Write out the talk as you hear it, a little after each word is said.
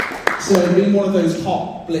So it's been one of those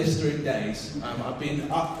hot, blistering days. I've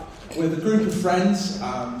been up with a group of friends,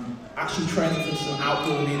 actually training for some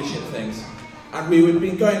outdoor leadership things. And we had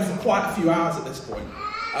been going for quite a few hours at this point,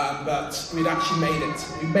 but we'd actually made it.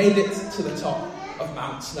 We made it to the top of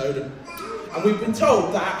Mount Snowdon. And we've been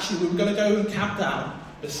told that actually we were going to go and camp down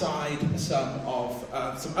beside some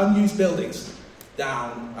unused buildings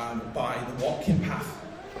down by the Watkin Path.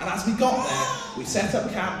 And as we got there, we set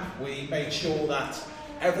up camp, we made sure that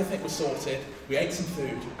everything was sorted, we ate some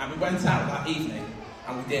food, and we went out that evening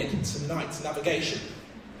and we did some night navigation.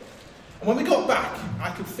 And when we got back,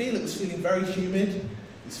 I could feel it was feeling very humid, it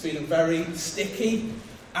was feeling very sticky,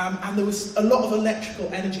 and there was a lot of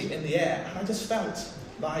electrical energy in the air, and I just felt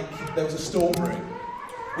like there was a storm brewing.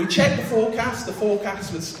 We checked the forecast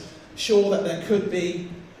was sure that there could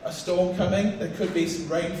be a storm coming, there could be some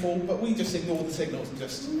rainfall, but we just ignored the signals and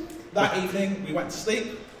just, that evening, we went to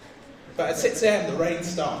sleep. But at 6 a.m, the rain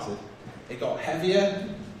started. It got heavier,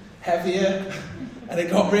 and it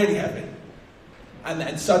got really heavy. And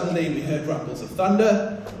then suddenly we heard rumbles of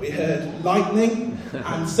thunder, we heard lightning,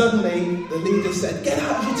 and suddenly the leader said, "Get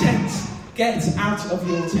out of your tents! Get out of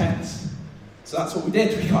your tents!" So that's what we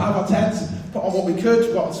did. We got out of our tents, put on what we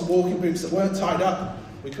could, got on some walking boots that weren't tied up.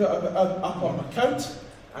 We put up on a coat,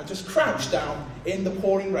 and just crouched down in the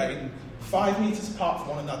pouring rain, 5 meters apart from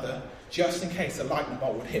one another, just in case a lightning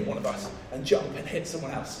bolt would hit one of us and jump and hit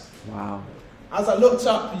someone else. Wow. As I looked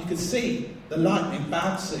up, you could see the lightning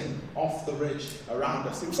bouncing off the ridge around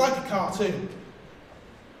us. It was like a cartoon.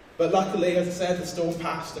 But luckily, as I said, the storm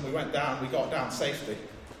passed and we got down safely.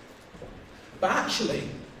 But actually,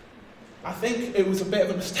 I think it was a bit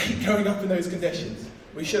of a mistake going up in those conditions.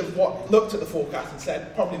 We should have looked at the forecast and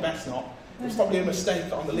said, probably best not. It was probably a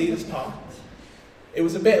mistake on the leader's part. It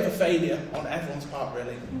was a bit of a failure on everyone's part,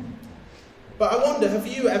 really. But I wonder, have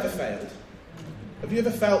you ever failed? Have you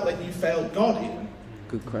ever felt that you failed God even?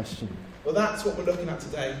 Good question. Well, that's what we're looking at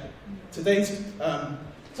today. Today's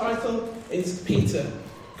title is Finding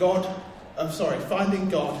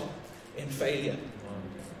God in Failure.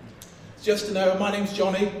 Just to know, my name's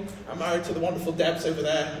Johnny. I'm married to the wonderful Debs over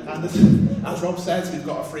there. And as Rob says, we've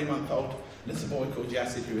got a 3-month-old little boy called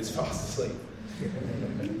Jesse who is fast asleep.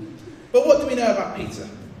 But what do we know about Peter?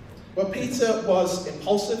 Well, Peter was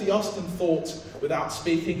impulsive. He often thought without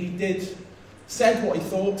speaking. He said what he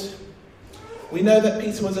thought. We know that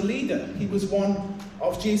Peter was a leader. He was one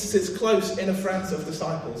of Jesus' close inner friends of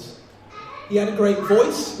disciples. He had a great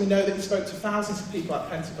voice. We know that he spoke to thousands of people at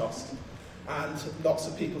Pentecost, and lots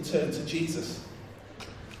of people turned to Jesus.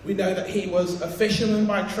 We know that he was a fisherman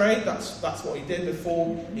by trade. That's what he did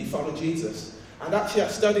before he followed Jesus. And actually, I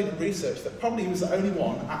studied and researched that probably he was the only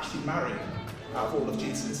one actually married out of all of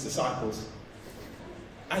Jesus' disciples.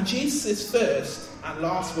 And Jesus' first and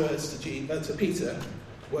last words to Peter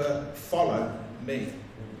were, "Follow me."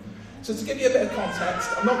 So to give you a bit of context,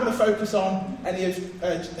 I'm not going to focus on any of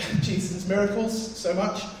Jesus' miracles so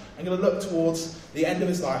much. I'm going to look towards the end of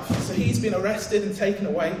his life. So he's been arrested and taken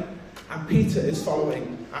away, and Peter is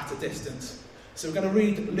following at a distance. So we're going to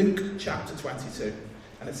read Luke chapter 22,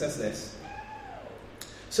 and it says this.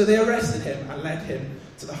 So they arrested him and led him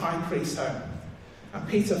to the high priest's home, and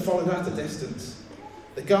Peter followed at a distance.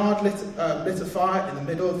 The guard lit a fire in the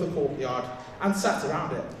middle of the courtyard and sat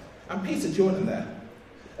around it, and Peter joined them there.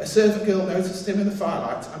 A servant girl noticed him in the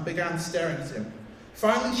firelight and began staring at him.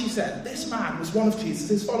 Finally she said, "This man was one of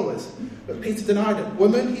Jesus' followers." But Peter denied it.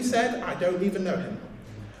 "Woman," he said, "I don't even know him."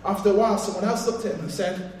 After a while someone else looked at him and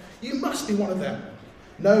said, "You must be one of them."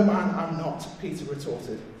 "No, man, I'm not," Peter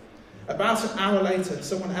retorted. About an hour later,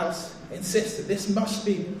 someone else insisted, "This must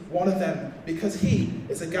be one of them, because he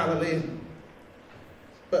is a Galilean."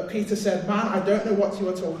 But Peter said, "Man, I don't know what you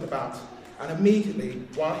are talking about." And immediately,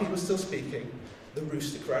 while he was still speaking, the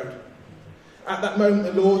rooster crowed. At that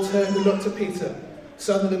moment, the Lord turned and looked at Peter.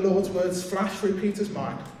 Suddenly, the Lord's words flashed through Peter's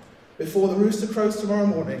mind. "Before the rooster crows tomorrow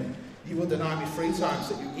morning, you will deny me 3 times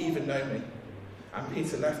that you even know me." And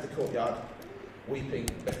Peter left the courtyard, weeping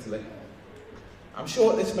bitterly. I'm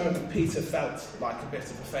sure at this moment, Peter felt like a bit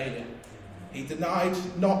of a failure. He denied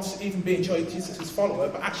not even being Jesus' follower,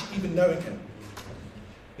 but actually even knowing him.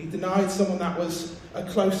 He denied someone that was a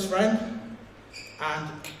close friend, and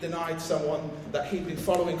denied someone that he'd been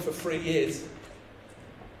following for 3 years.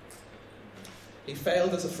 He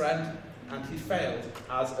failed as a friend, and he failed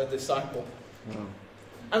as a disciple. Wow.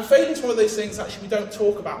 And failing is one of those things actually we don't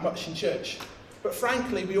talk about much in church. But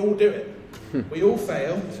frankly, we all do it. We all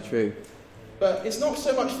fail. It's true. But it's not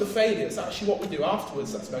so much the failure, it's actually what we do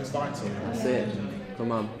afterwards that's most vital. That's it.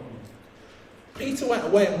 Come on. Peter went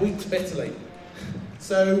away and wept bitterly.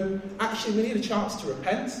 So actually we need a chance to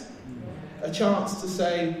repent. a chance to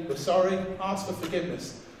say, we're sorry, ask for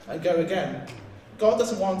forgiveness, and go again. God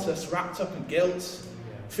doesn't want us wrapped up in guilt,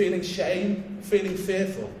 feeling shame, feeling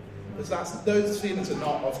fearful, because those feelings are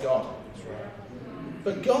not of God.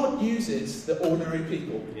 But God uses the ordinary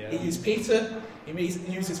people. He used Peter, he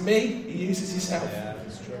uses me, he uses himself.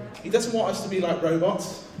 He doesn't want us to be like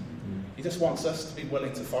robots. He just wants us to be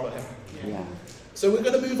willing to follow him. Yeah. So we're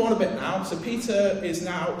going to move on a bit now. So Peter is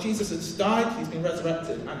now, Jesus has died, he's been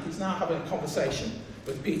resurrected, and he's now having a conversation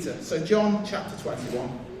with Peter. So John chapter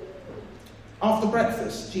 21. After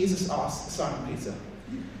breakfast, Jesus asked Simon Peter,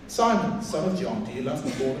 Simon, son of John, do you love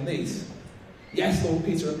me more than these? Yes, Lord,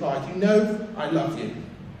 Peter replied, you know I love you.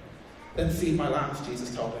 Then feed my lambs,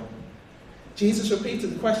 Jesus told him. Jesus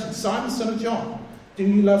repeated the question, Simon, son of John, do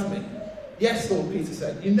you love me? Yes, Lord, Peter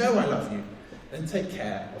said, you know I love you. Then take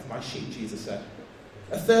care of my sheep, Jesus said.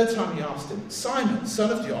 A third time he asked him, Simon,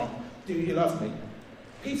 son of John, do you love me?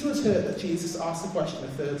 Peter was hurt that Jesus asked the question a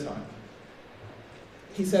third time.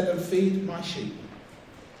 He said, then feed my sheep.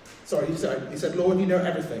 He said, Lord, you know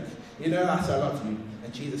everything. You know that I love you.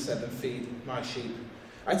 And Jesus said, then feed my sheep.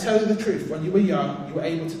 I tell you the truth, when you were young, you were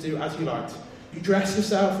able to do as you liked. You dressed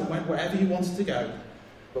yourself and went wherever you wanted to go.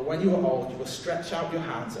 But when you are old, you will stretch out your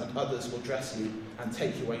hands and others will dress you and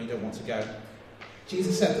take you where you don't want to go.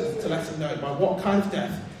 Jesus said to let him know by what kind of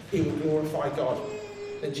death he would glorify God.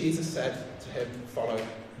 Then Jesus said to him, follow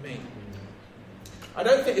me. I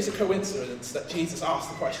don't think it's a coincidence that Jesus asked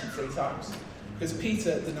the question 3 times, because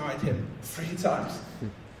Peter denied him 3 times.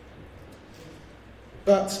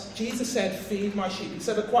 But Jesus said, feed my sheep. He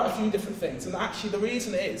said quite a few different things. And actually the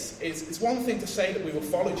reason is it's one thing to say that we will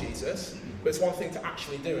follow Jesus, but it's one thing to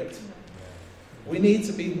actually do it. We need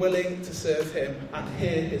to be willing to serve him and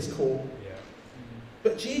hear his call.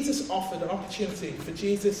 But Jesus offered an opportunity for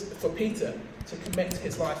Peter to commit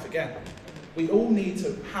his life again. We all need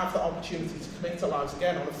to have the opportunity to commit our lives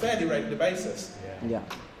again on a fairly regular basis. Yeah.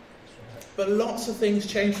 But lots of things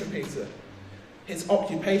changed for Peter. His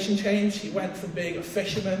occupation changed. He went from being a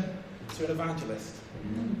fisherman to an evangelist.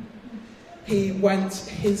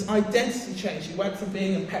 His identity changed. He went from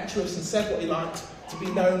being impetuous and said what he liked to be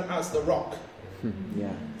known as the Rock.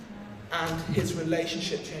 Yeah. And his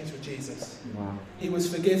relationship changed with Jesus. Wow. He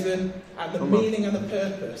was forgiven, and the meaning and the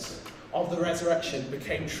purpose of the resurrection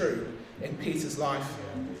became true in Peter's life.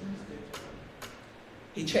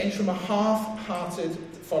 He changed from a half-hearted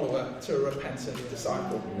follower to a repentant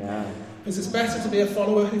disciple. Yeah. Because it's better to be a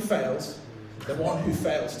follower who fails than one who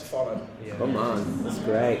fails to follow. Come on, that's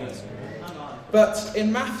great. But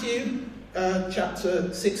in Matthew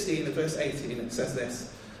chapter 16 and verse 18, it says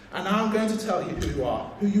this, and now I'm going to tell you who you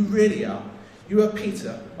are, who you really are. You are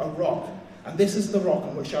Peter, a rock, and this is the rock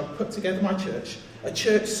on which I've put together my church, a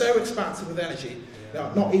church so expansive with energy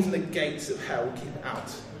that not even the gates of hell will keep it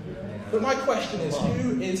out. But my question is,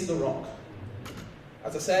 who is the rock?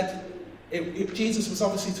 As I said, Jesus was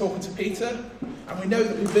obviously talking to Peter, and we know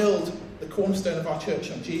that we build the cornerstone of our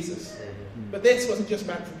church on Jesus. But this wasn't just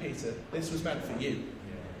meant for Peter, this was meant for you.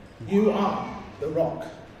 You are the rock.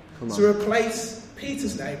 So replace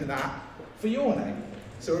Peter's name in that for your name.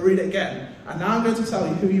 So we'll read it again. And now I'm going to tell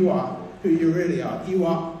you who you are, who you really are. You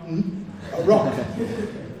are a rock.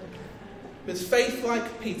 Because faith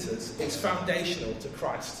like Peter's is foundational to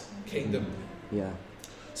Christ's kingdom. Yeah.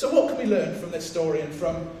 So what can we learn from this story and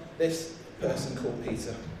from this person called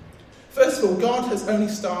Peter? First of all, God has only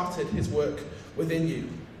started his work within you.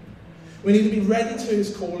 We need to be ready to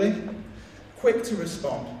his calling, quick to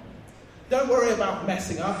respond. Don't worry about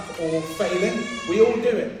messing up or failing. We all do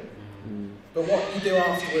it. But what you do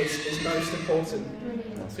afterwards is most important.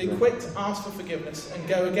 Be quick to ask for forgiveness and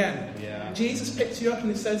go again. Yeah. Jesus picks you up and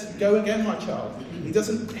he says, go again, my child. He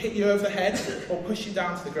doesn't hit you over the head or push you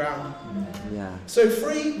down to the ground. Yeah. So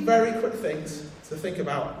 3 very quick things to think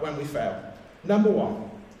about when we fail. Number 1,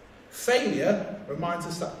 failure reminds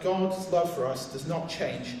us that God's love for us does not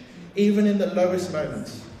change, even in the lowest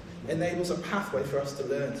moments. It enables a pathway for us to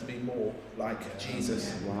learn to be more like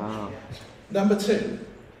Jesus. Wow. Number 2,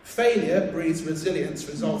 failure breeds resilience,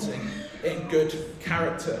 resulting in good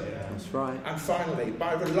character. That's right. And finally,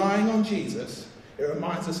 by relying on Jesus, it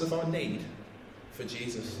reminds us of our need for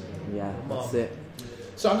Jesus. Yeah, that's it.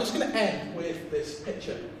 So I'm just going to end with this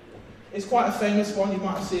picture. It's quite a famous one. You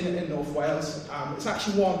might have seen it in North Wales. It's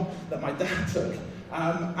actually one that my dad took.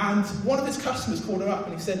 And one of his customers called him up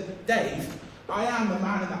and he said, Dave, I am the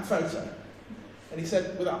man in that photo. And he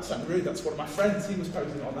said, without sounding rude, that's one of my friends. He was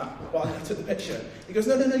posing on that while he took the picture. He goes,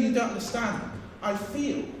 no, you don't understand. I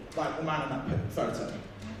feel like the man in that photo.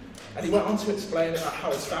 And he went on to explain about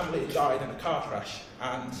how his family had died in a car crash.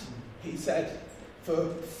 And he said,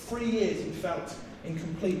 for 3 years he felt in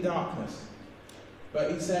complete darkness.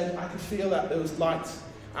 But he said, I could feel that there was light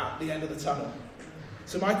at the end of the tunnel.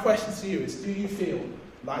 So my question to you is, do you feel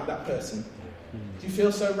like that person? Do you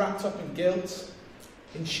feel so wrapped up in guilt,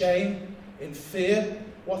 in shame, in fear,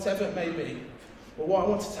 whatever it may be? Well, what I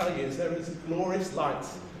want to tell you is there is a glorious light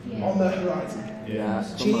on the horizon. Yeah.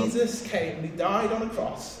 Jesus came and he died on a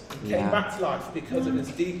cross and came back to life because of his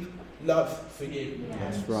deep love for you.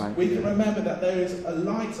 That's right. We can remember that there is a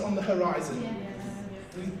light on the horizon.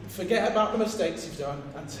 We forget about the mistakes you've done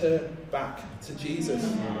and turn back to Jesus.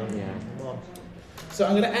 Yeah. So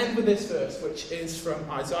I'm going to end with this verse, which is from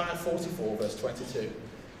Isaiah 44, verse 22.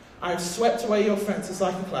 I have swept away your offences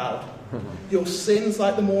like a cloud, your sins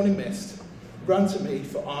like the morning mist. Run to me,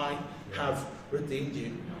 for I have redeemed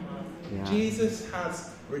you. Yeah. Jesus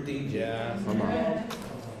has redeemed you. Come on.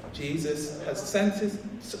 Jesus has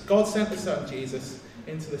God sent the Son, Jesus,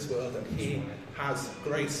 into this world, and he has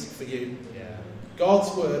grace for you.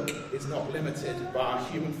 God's work is not limited by our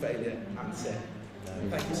human failure and sin.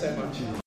 Thank you so much.